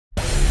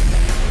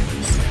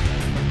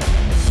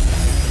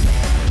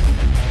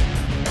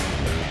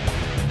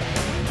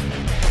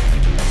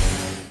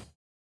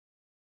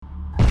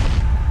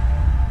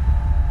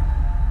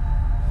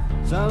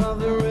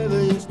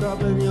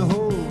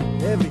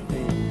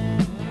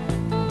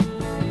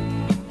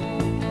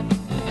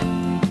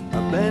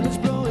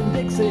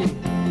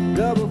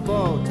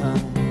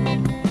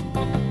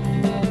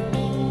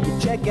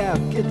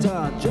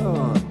guitar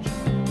George.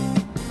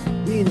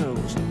 He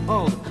knows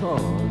all the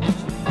chords.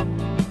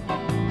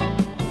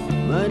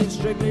 But it's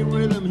strictly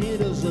rhythm, he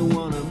doesn't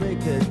want to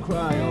make it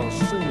cry or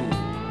sing.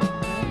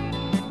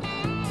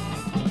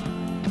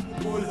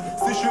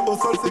 Si je suis au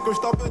sol, c'est que je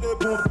tape des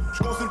pompes.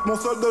 Je consulte mon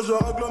solde, je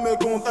règle mes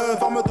comptes. Hey,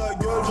 ferme ta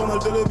gueule, journal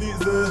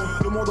télévisé.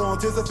 Le monde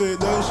entier s'est fait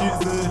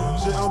déchiser.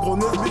 J'ai un gros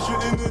nez, je suis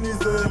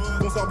immunisé.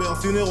 Concert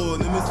Bercinero,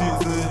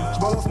 némétisé. Je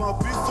balance ma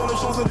piste sur les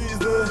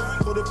Champs-Élysées.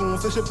 Trop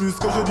défoncé, je sais plus ce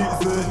que je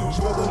disais.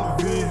 Je me donne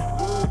vie.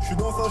 Je suis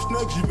dans sa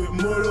schneck, j'y vais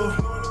mollo.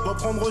 Va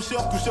prendre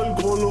cher, toucher le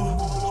gros lot.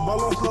 Je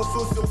balance la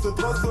sauce sur cette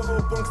race au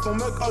point que son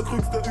mec a cru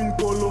que c'était une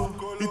colo.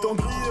 Il t'en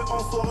grillé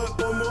en soirée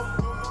homo.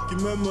 Qui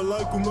même me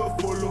like ou me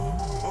follow.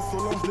 En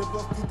solo, je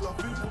dépasse toute la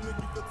ville pour me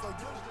kiffer de sa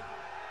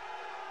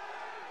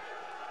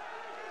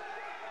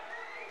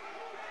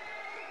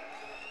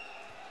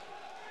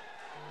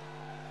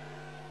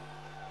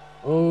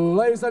gueule.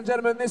 Ladies and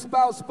gentlemen, this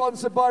bout,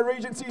 sponsored by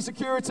Regency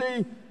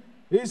Security,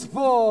 is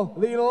for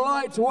the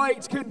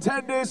lightweight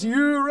contenders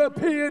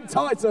European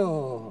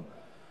title.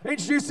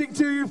 Introducing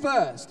to you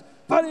first,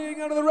 fighting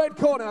out of the red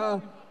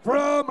corner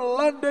from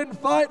London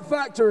Fight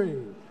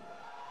Factory.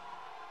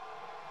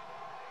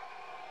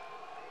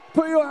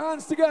 Put your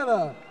hands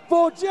together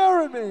for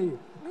Jeremy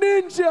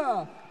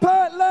Ninja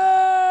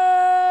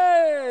Petley!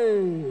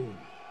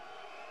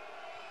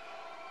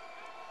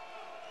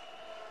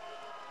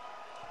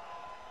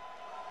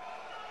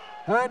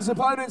 And his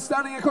opponent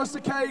standing across the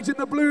cage in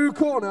the blue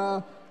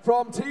corner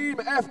from Team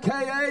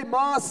FKA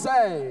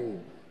Marseille.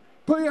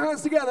 Put your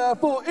hands together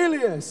for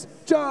Ylies,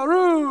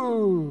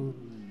 Djiourn.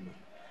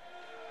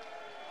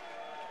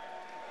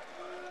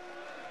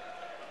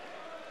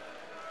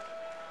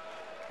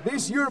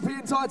 This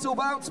European title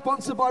bout,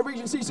 sponsored by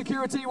Regency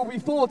Security, will be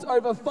fought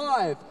over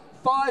five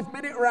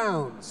 5-minute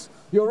rounds.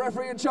 Your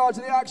referee in charge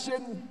of the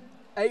action,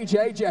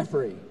 AJ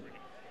Jeffrey.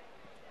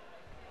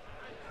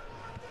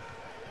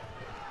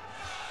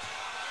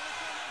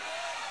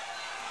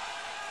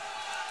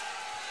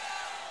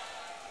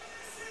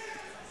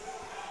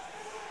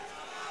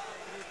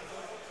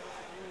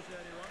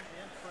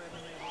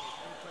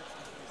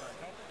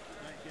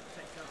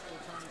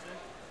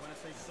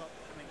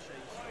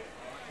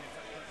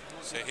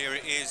 So here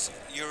it is,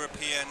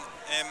 European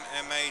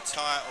MMA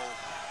title.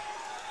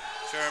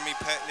 Jeremy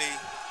Petley,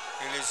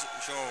 Ylies,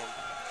 Djiourn.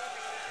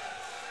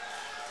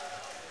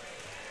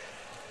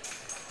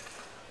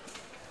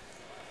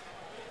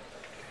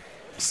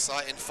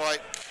 Exciting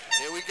fight.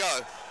 Here we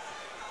go.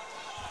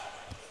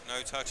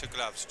 No touch of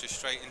gloves, just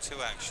straight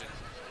into action.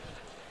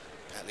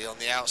 Petley on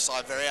the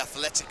outside, very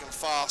athletic and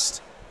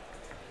fast.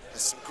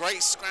 There's some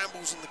great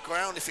scrambles on the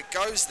ground if it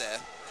goes there.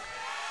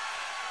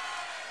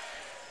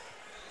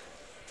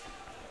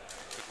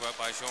 Good work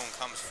by Djiourn,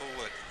 comes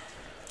forward.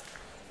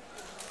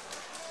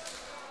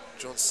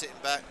 Djiourn sitting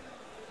back,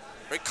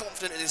 very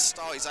confident in his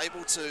style. He's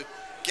able to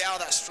get out of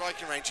that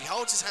striking range. He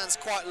holds his hands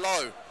quite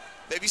low.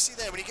 But if you see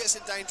there, when he gets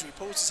in danger, he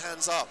pulls his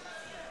hands up.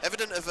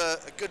 Evident of a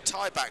good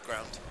Thai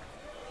background.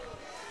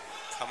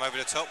 Come over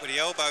the top with the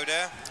elbow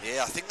there.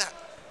 Yeah, I think that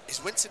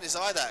is wincing his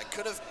eye there. It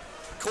could have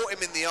caught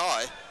him in the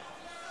eye.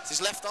 It's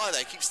his left eye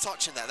there, he keeps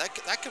touching that.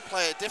 That could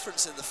play a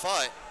difference in the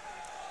fight.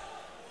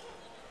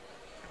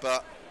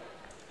 But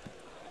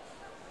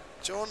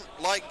Djiourn,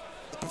 like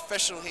the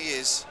professional he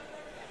is,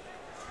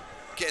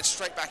 getting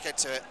straight back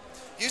into it,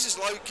 uses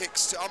low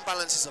kicks to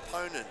unbalance his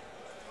opponent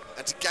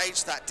and to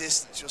gauge that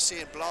distance. You'll see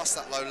him blast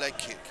that low leg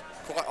kick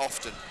quite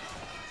often.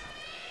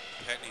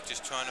 Petley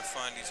just trying to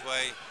find his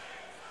way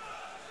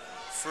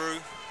through.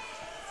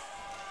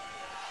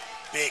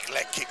 Big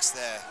leg kicks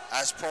there,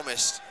 as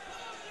promised,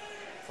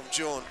 from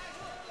Djiourn.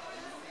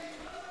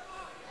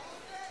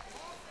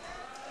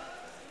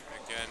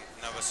 Again,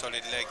 another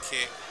solid leg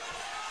kick.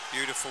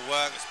 Beautiful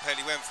work as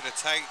Petley went for the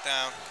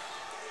takedown.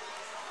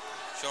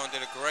 Djiourn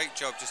did a great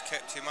job, just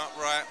kept him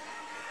upright.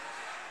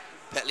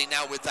 Petley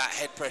now with that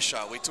head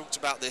pressure. We talked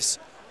about this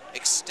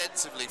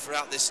extensively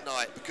throughout this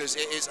night because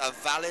it is a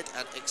valid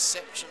and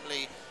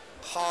exceptionally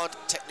hard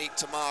technique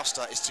to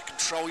master, is to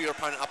control your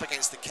opponent up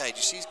against the cage.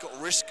 You see he's got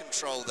wrist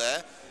control there,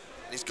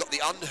 and he's got the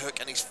underhook,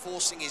 and he's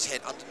forcing his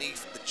head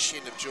underneath the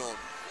chin of Djiourn.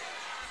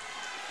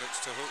 Looks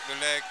to hook the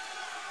leg.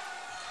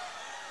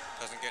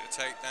 Doesn't get the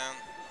takedown.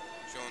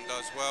 Djiourn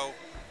does well.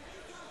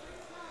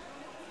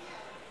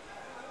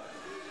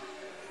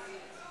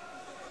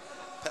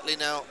 Petley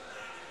now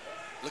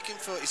looking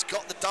for, he's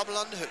got the double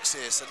underhooks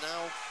here, so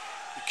now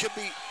he could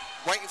be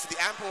waiting for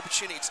the ample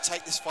opportunity to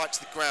take this fight to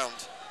the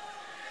ground.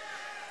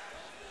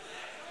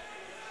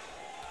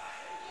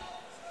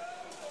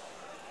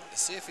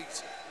 Let's see if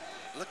he's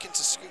looking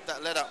to scoop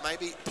that lead up,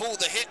 maybe pull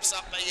the hips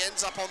up, but he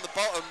ends up on the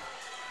bottom.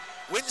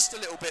 Winced a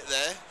little bit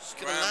there,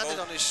 could have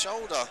landed on his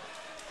shoulder.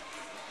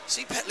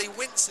 See Petley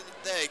wincing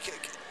there,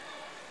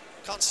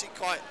 can't see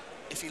quite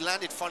if he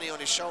landed funny on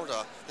his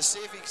shoulder. Let's see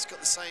if he's got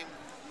the same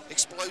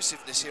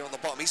explosiveness here on the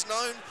bottom. He's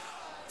known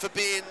for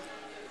being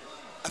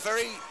a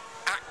very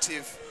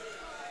active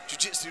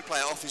jiu-jitsu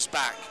player off his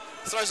back.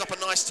 Throws up a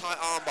nice tight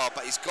armbar,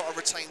 but he's got to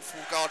retain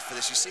full guard for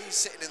this. You see he's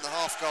sitting in the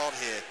half guard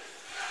here.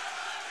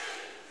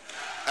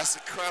 as the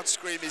crowd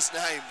scream his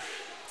name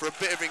for a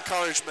bit of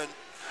encouragement.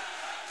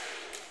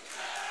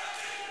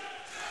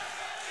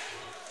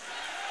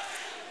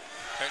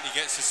 Petley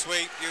gets a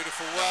sweep,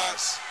 beautiful work.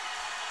 Nice.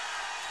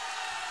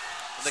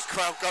 And the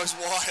crowd goes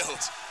wild.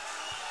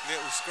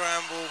 Little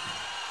scramble,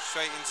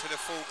 straight into the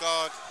full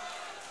guard.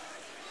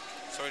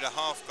 Sorry, the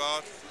half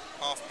guard,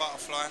 half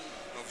butterfly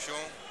of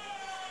Djiourn.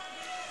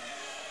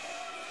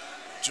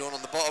 Djiourn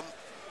on the bottom,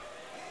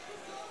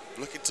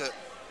 looking to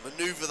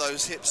maneuver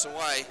those hips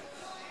away.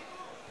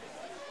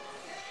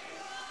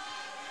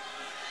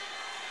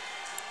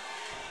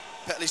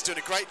 Petley's doing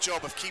a great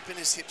job of keeping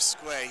his hips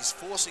square. He's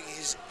forcing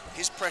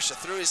his pressure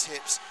through his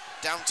hips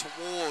down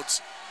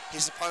towards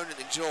his opponent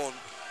in Djiourn,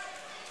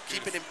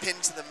 keeping him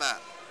pinned to the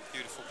mat.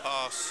 Beautiful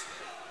pass.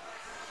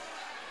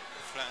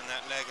 Flatten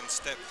that leg and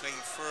step clean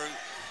through.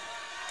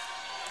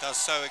 Does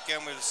so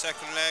again with the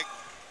second leg.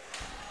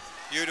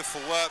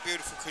 Beautiful work,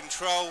 beautiful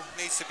control.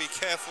 Needs to be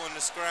careful in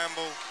the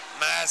scramble.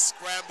 Mad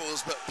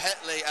scrambles, but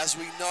Petley, as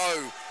we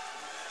know,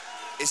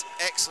 is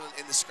excellent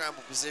in the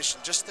scramble position.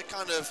 Just the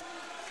kind of,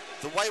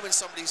 the way when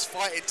somebody's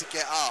fighting to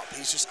get up,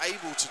 he's just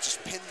able to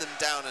just pin them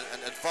down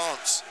and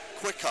advance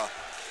quicker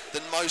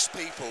than most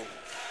people.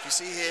 You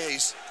see here,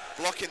 he's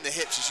blocking the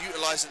hips, he's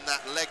utilising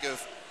that leg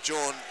of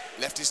Djiourn,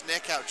 left his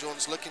neck out.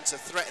 Djiourn's looking to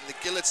threaten the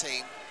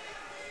guillotine.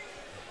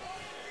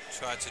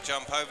 Tried to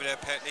jump over there,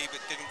 Petley,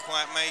 but didn't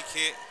quite make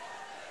it.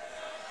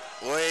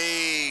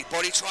 Wait,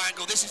 body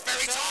triangle, this is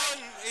very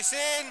tight. It's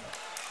in.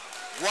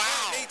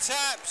 Wow. Petley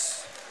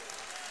taps.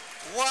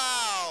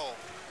 Wow.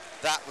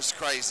 That was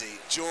crazy.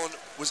 Djiourn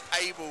was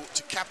able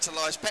to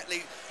capitalise.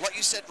 Petley, like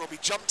you said, Robbie,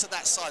 jumped to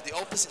that side, the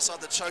opposite side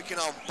of the choking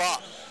arm,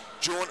 but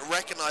Djiourn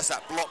recognised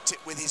that, blocked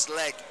it with his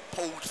leg,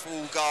 pulled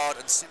full guard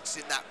and cinched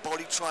in that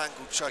body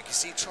triangle choke. You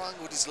see, he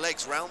triangled his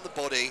legs round the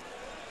body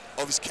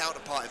of his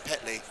counterpart in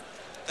Petley.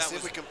 See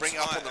if we can bring it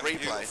up on the replay.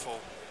 Beautiful.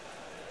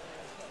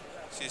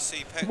 So you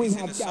see Petley's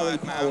in the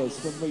side mount.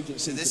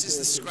 So this is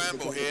the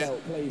scramble here.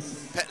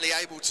 Petley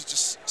able to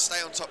just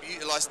stay on top,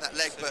 utilising that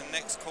leg, So but the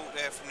next caught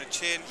there from the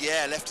chin.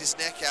 yeah, left his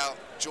neck out.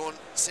 Djiourn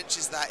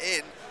cinches that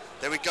in.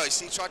 There we go.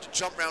 See, he tried to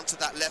jump round to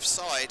that left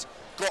side,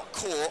 got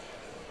caught.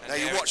 Now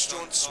you watch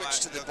Djiourn switch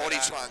to the body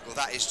triangle.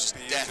 That is just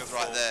death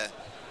right there.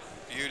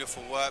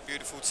 Beautiful work,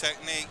 beautiful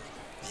technique.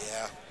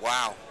 Yeah,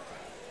 wow.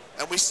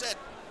 And we said,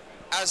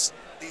 as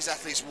these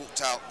athletes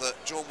walked out, that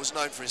Djiourn was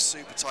known for his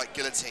super tight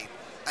guillotine,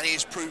 and he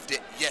has proved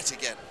it yet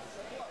again.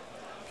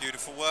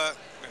 Beautiful work,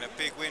 and a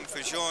big win for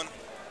Djiourn,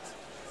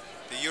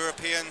 the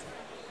European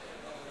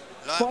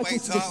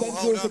lightweight title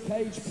holder. Of the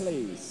cage,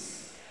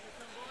 please.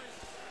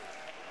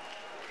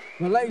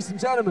 Well, ladies and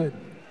gentlemen,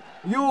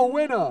 your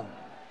winner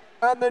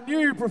and the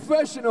new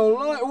professional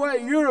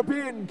lightweight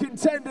European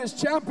Contenders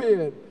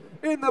champion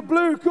in the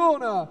blue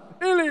corner,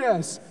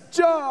 Ylies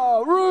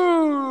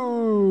Djiourn.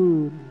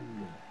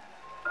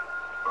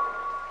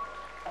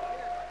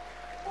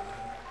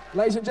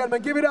 Ladies and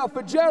gentlemen, give it up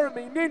for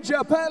Jeremy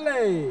Ninja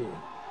Petley.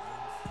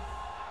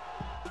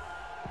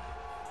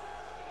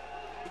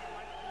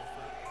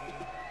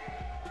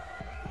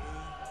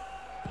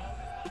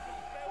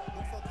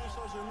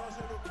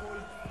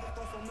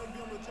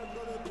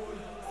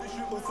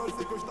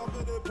 C'est que je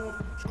tapais des pompes.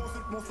 Je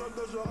consulte mon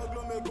solde, je règle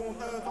mes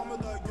comptes. Ferme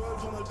ta gueule,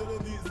 journal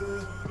télévisé.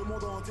 Le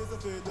monde entier s'est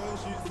fait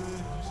déchiser.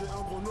 J'ai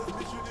un gros nez,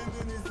 puis je suis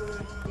immunisé.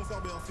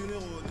 Concert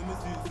Bercinero,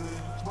 Némésis.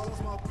 Je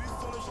balance ma piste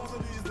sur les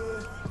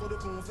Champs-Élysées. Trop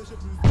défoncé, je sais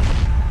plus.